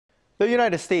The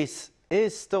United States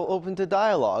is still open to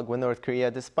dialogue with North Korea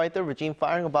despite the regime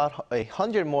firing about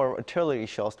 100 more artillery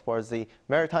shells towards the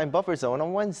maritime buffer zone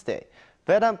on Wednesday.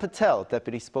 Vedant Patel,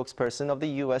 deputy spokesperson of the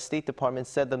U.S. State Department,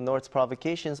 said the North's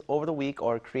provocations over the week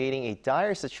are creating a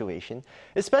dire situation,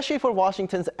 especially for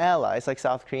Washington's allies like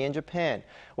South Korea and Japan.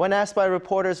 When asked by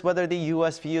reporters whether the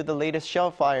U.S. viewed the latest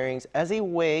shell firings as a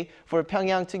way for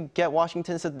Pyongyang to get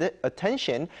Washington's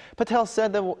attention, Patel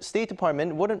said the State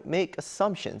Department wouldn't make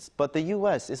assumptions, but the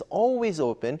U.S. is always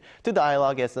open to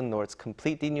dialogue as the North's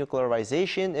complete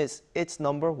denuclearization is its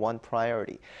 #1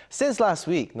 priority. Since last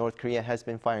week, North Korea has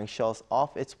been firing shells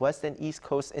off its west and east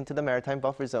coast into the maritime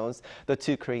buffer zones the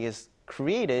two Koreas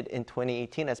created in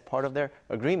 2018 as part of their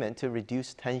agreement to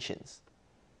reduce tensions.